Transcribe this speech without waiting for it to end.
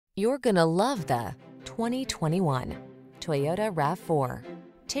You're gonna love the 2021 Toyota RAV4.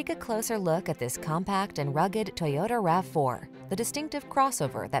 Take a closer look at this compact and rugged Toyota RAV4, the distinctive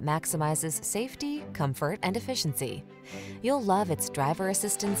crossover that maximizes safety, comfort, and efficiency. You'll love its driver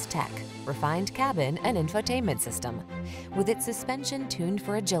assistance tech, refined cabin, and infotainment system. With its suspension tuned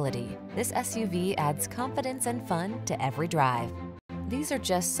for agility, this SUV adds confidence and fun to every drive. These are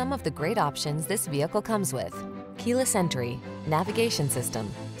just some of the great options this vehicle comes with: keyless entry, navigation system,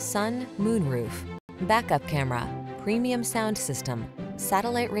 sun, moonroof, backup camera, premium sound system,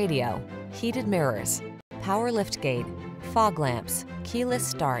 satellite radio, heated mirrors, power liftgate, fog lamps, keyless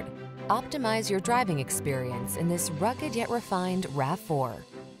start. Optimize your driving experience in this rugged yet refined RAV4.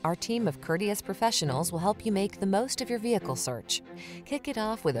 Our team of courteous professionals will help you make the most of your vehicle search. Kick it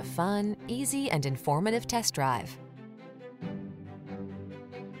off with a fun, easy, and informative test drive.